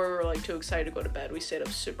night before, we were like too excited to go to bed. We stayed up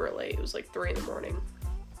super late. It was like 3 a.m.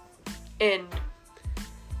 And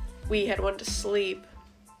we had went to sleep,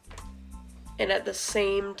 And at the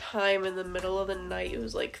same time, in the middle of the night, it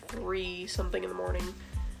was like 3 something in the morning,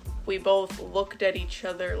 we both looked at each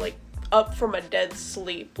other, like, up from a dead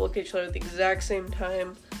sleep, looked at each other at the exact same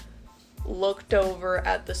time, looked over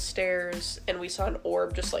at the stairs, and we saw an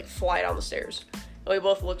orb just, like, fly down the stairs. And we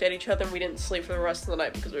both looked at each other, and we didn't sleep for the rest of the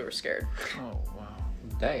night because we were scared. Oh, wow.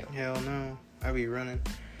 Damn. Hell no. I'd be running.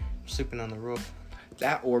 Sleeping on the roof.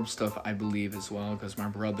 That orb stuff, I believe, as well, because my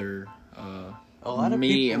brother, A lot of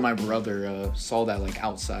me people... and my brother saw that, like,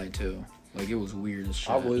 outside, too. Like, it was weird as shit.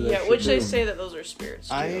 I believe that Yeah, shit which they too. say that those are spirits.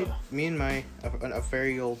 Too. Me and a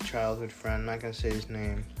very old childhood friend, I'm not going to say his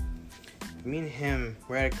name, me and him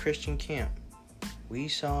were at a Christian camp. We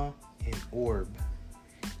saw an orb.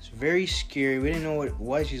 It's very scary. We didn't know what it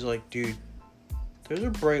was. He's like, dude, there's a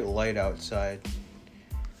bright light outside.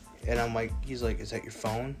 And I'm like, he's like, is that your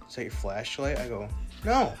phone? Is that your flashlight? I go,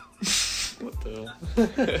 no. What the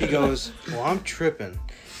hell? He goes, well, I'm tripping.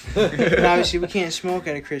 And obviously we can't smoke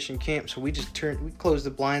at a Christian camp, so we closed the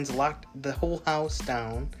blinds, locked the whole house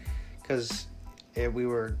down, because we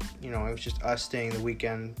were, it was just us staying the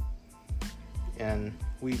weekend, and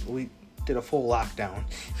we did a full lockdown.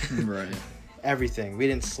 Right. Everything. We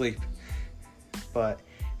didn't sleep. But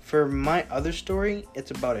for my other story, it's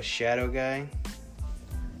about a shadow guy.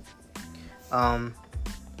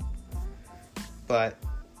 But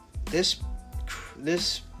this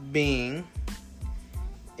being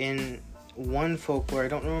in one folklore, I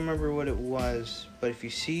don't remember what it was, but if you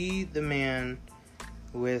see the man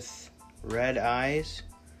with red eyes,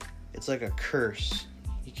 it's like a curse.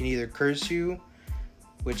 He can either curse you,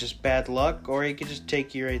 which is bad luck, or he could just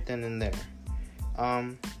take you right then and there.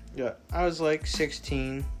 Yeah, I was like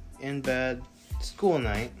 16, in bed, school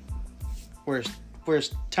night, worst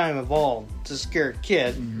time of all to scare a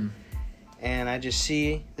kid. Mm-hmm. And I just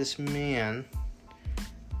see this man,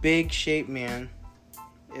 big shaped man,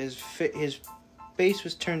 his face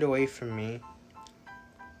was turned away from me,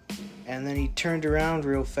 and then he turned around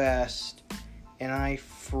real fast, and I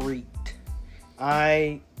freaked.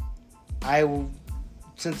 I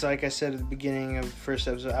since, like I said at the beginning of the first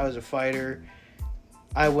episode, I was a fighter.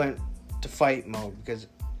 I went to fight mode because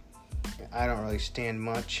I don't really stand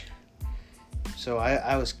much. So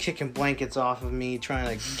I was kicking blankets off of me,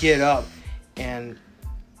 trying to get up, and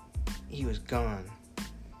he was gone.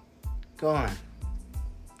 Gone.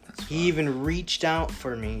 He even reached out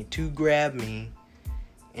for me to grab me,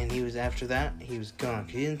 and after that, he was gone.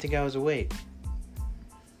 He didn't think I was awake.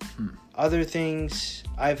 Other things,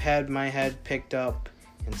 I've had my head picked up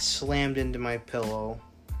and slammed into my pillow.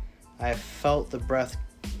 I've felt the breath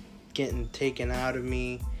getting taken out of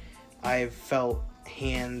me. I've felt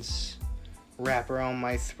hands wrap around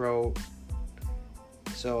my throat.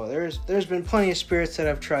 So there's been plenty of spirits that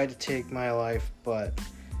I've tried to take my life, but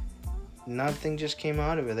nothing just came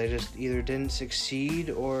out of it. They just either didn't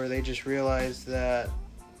succeed, or they just realized that,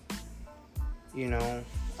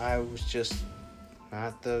 I was just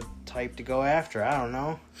not the type to go after. I don't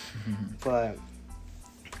know. But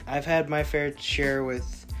I've had my fair share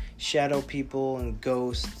with shadow people and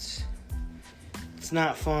ghosts. It's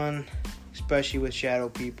not fun, especially with shadow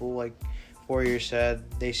people. Like Warrior said,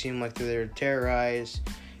 they seem like they're there to terrorize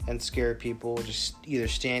and scare people, just either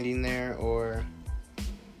standing there or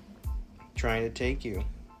trying to take you.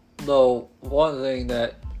 Though one thing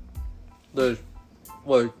that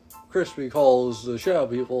what Crispy calls the shadow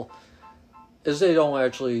people is they don't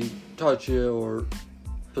actually touch you or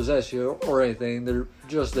possess you or anything. They're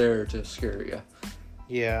just there to scare you.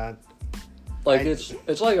 Yeah. Like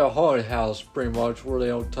it's like a haunted house pretty much, where they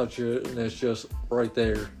don't touch you and it's just right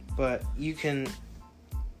there. But you can,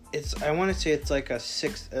 I want to say it's like not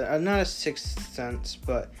a sixth sense,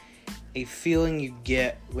 but a feeling you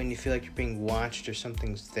get when you feel like you're being watched or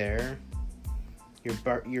something's there.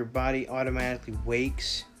 Your body automatically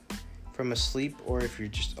wakes from a sleep, or if you're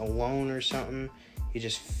just alone or something, you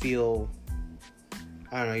just feel,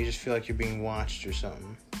 I don't know, you just feel like you're being watched or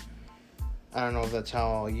something. I don't know if that's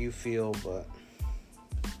how you feel, but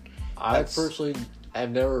I personally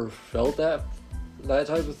have never felt that type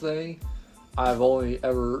of thing. I've only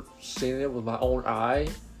ever seen it with my own eye,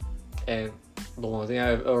 and the only thing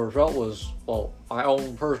I've ever felt was, my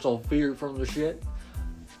own personal fear from the shit.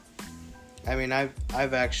 I mean,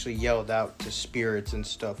 I've actually yelled out to spirits and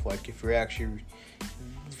stuff, like, if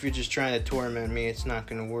you're just trying to torment me, it's not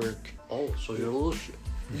gonna work. Oh, so you're a little shit.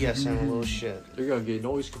 Yes, I'm a little shit. You're gonna get a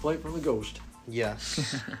noise complaint from the ghost.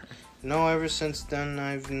 Yes. No, ever since then,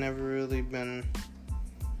 I've never really been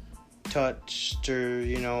touched, or,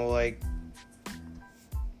 like,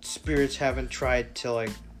 spirits haven't tried to, like,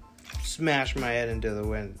 smash my head into the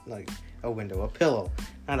a pillow,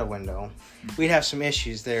 not a window. We'd have some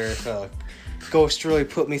issues there if Ghost really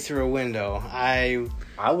put me through a window. I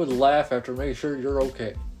would laugh after making sure you're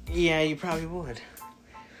okay. Yeah, you probably would.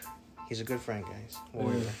 He's a good friend, guys.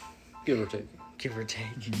 Warrior. Give or take. Give or take.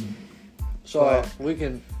 So But- we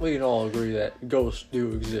can all agree that ghosts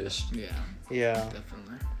do exist. Yeah, Yeah.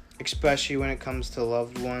 definitely. Especially when it comes to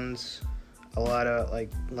loved ones. A lot of,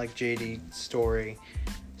 like JD's story,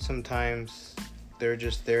 sometimes they're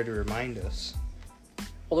just there to remind us.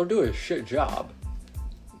 Well, they're doing a shit job.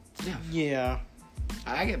 Yeah.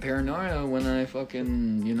 I get paranoia when I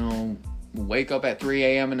fucking, wake up at 3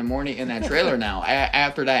 a.m. in the morning in that trailer now.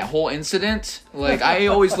 After that whole incident, like, I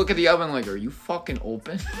always look at the oven like, are you fucking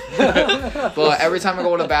open? But every time I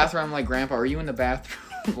go to the bathroom, I'm like, Grandpa, are you in the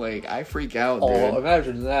bathroom? Like, I freak out, dude. Oh,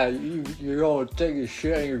 imagine that. You're going to take a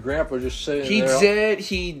shit and your grandpa just sitting there.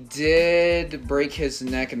 He did break his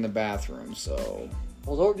neck in the bathroom, so...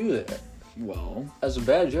 Well, don't do that. Well... That's a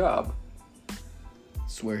bad job.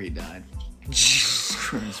 Swear he died. Jesus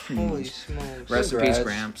Christ. pretty Holy much. smokes. Rest in peace,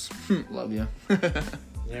 Congrats. Gramps. Love you. You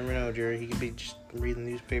never know, Jerry. He could be just reading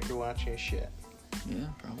the newspaper, watching his shit. Yeah,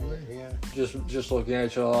 probably. Yeah. Just looking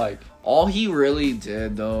at you like... All he really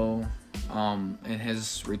did, though, in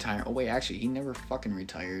his retirement... Oh, wait, actually, he never fucking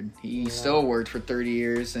retired. He still worked for 30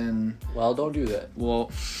 years, and... Well, don't do that.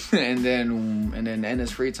 Well, and then in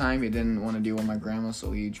his free time, he didn't want to deal with my grandma,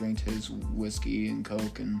 so he drank his whiskey and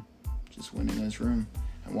Coke and just went in his room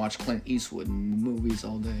and watched Clint Eastwood movies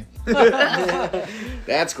all day.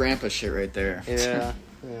 That's grandpa shit right there. Yeah.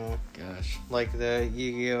 Gosh. Like the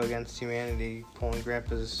Yu-Gi-Oh! Against Humanity, pulling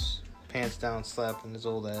Grandpa's pants down, slapping his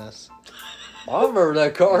old ass. I remember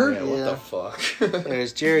that card. Yeah, what Yeah. the fuck?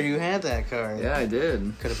 There's Jared who had that card. Yeah, I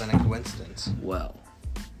did. Could have been a coincidence. Well.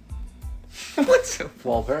 What's the...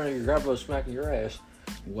 Well, apparently your grandpa was smacking your ass.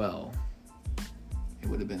 Well. It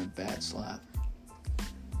would have been a bad slap.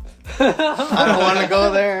 I don't want to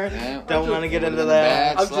go there. Yeah, Don't want to get it into would've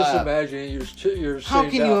that. been I'm just slap. imagining you're How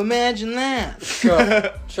sitting can down. you imagine that?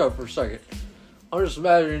 Shut up for a second. I'm just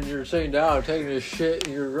imagining you're sitting down and taking this shit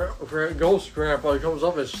and your ghost grandpa comes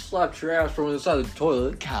up and slaps your ass from inside the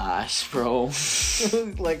toilet. Gosh, bro.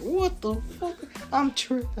 Like, what the fuck? I'm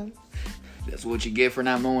tripping. That's what you get for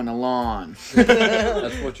not mowing the lawn.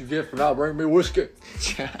 That's what you get for not bringing me whiskey.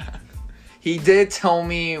 He did tell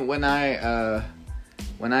me when I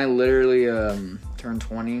literally turned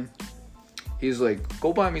 20, he's like,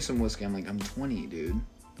 go buy me some whiskey. I'm like, I'm 20, dude.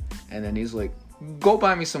 And then he's like, go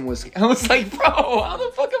buy me some whiskey. I was like, bro, how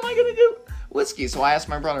the fuck am I gonna do whiskey? So I asked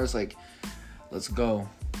my brother, I was like, let's go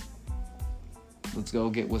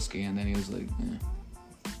get whiskey. And then he was like,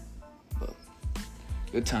 but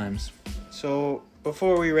good times. So,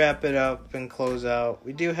 before we wrap it up and close out,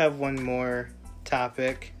 we do have one more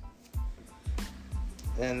topic.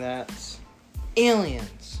 And that's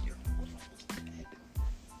aliens.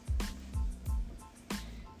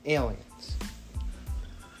 Aliens.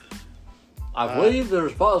 I believe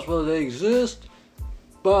there's a possibility they exist,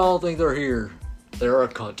 but I don't think they're here. They're a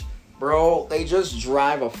cunt. Bro, they just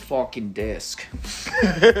drive a fucking disc. No,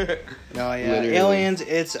 yeah. Literally. Aliens,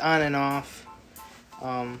 it's on and off.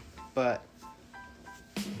 But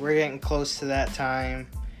we're getting close to that time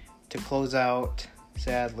to close out,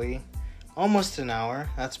 sadly. Almost an hour.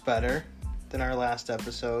 That's better than our last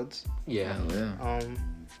episodes. Yeah.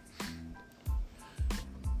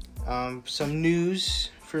 Some news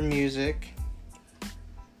for music.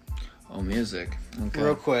 Oh, music. Okay.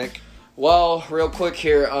 Real quick. Well, real quick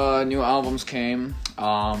here, new albums came.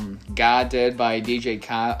 God Did by DJ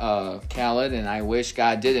Khaled, and I wish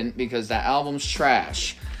God didn't because that album's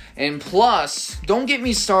trash. And plus, don't get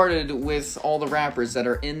me started with all the rappers that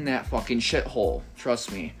are in that fucking shithole.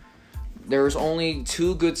 Trust me. There's only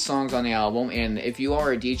 2 good songs on the album, and if you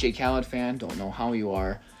are a DJ Khaled fan, don't know how you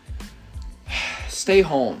are, stay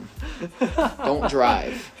home. Don't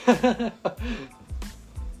drive.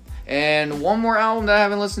 And one more album that I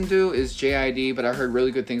haven't listened to is JID, but I heard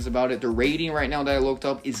really good things about it. The rating right now that I looked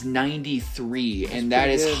up is 93, and that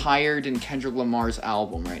is good. higher than Kendrick Lamar's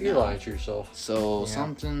album right You're now. lying to yourself. So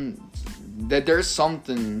Yeah. there's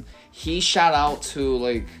something. He shout out to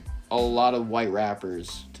like a lot of white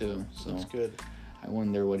rappers too. So That's good. I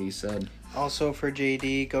wonder what he said. Also for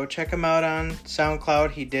JD, go check him out on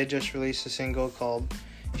SoundCloud. He did just release a single called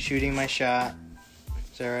Shooting My Shot.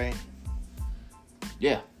 Is that right?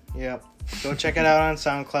 Yeah. Yep. Go check it out on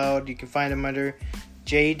SoundCloud. You can find him under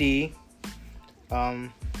JD.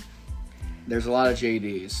 There's a lot of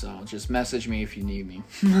JDs, so just message me if you need me.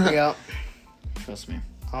 Yep. Trust me.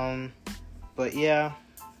 But yeah.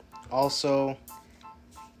 Also,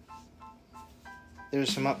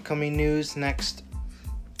 there's some upcoming news next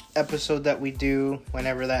episode that we do,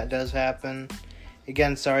 whenever that does happen.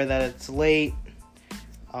 again, sorry that it's late.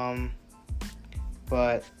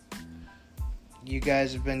 But you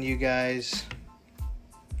guys have been you guys.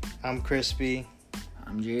 I'm Crispy.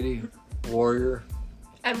 I'm JD. Warrior.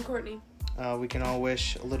 I'm Courtney. We can all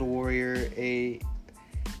wish a little warrior a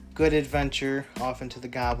good adventure off into the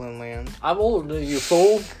Goblin Land. I'm older than you,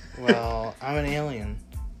 fool. Well, I'm an alien.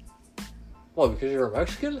 What, because you're a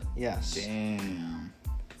Mexican? Yes. Damn.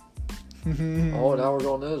 Oh, now we're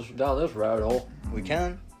going down this rabbit hole. We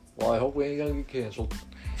can. Well, I hope we ain't gonna get canceled.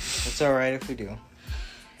 It's alright if we do.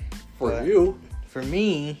 For But- you, For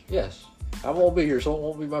me, yes. I won't be here, so it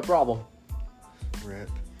won't be my problem. rip.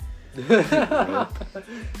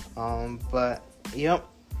 But yep.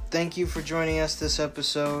 Thank you for joining us this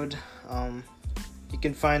episode. You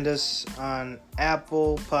can find us on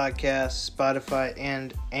Apple Podcasts, Spotify,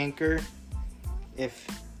 and Anchor. If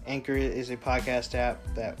Anchor is a podcast app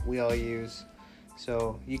that we all use,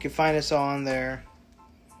 so you can find us all on there.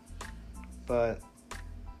 But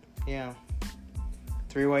yeah,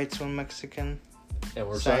 3 whites, 1 Mexican. And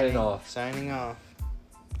we're signing off. Signing off.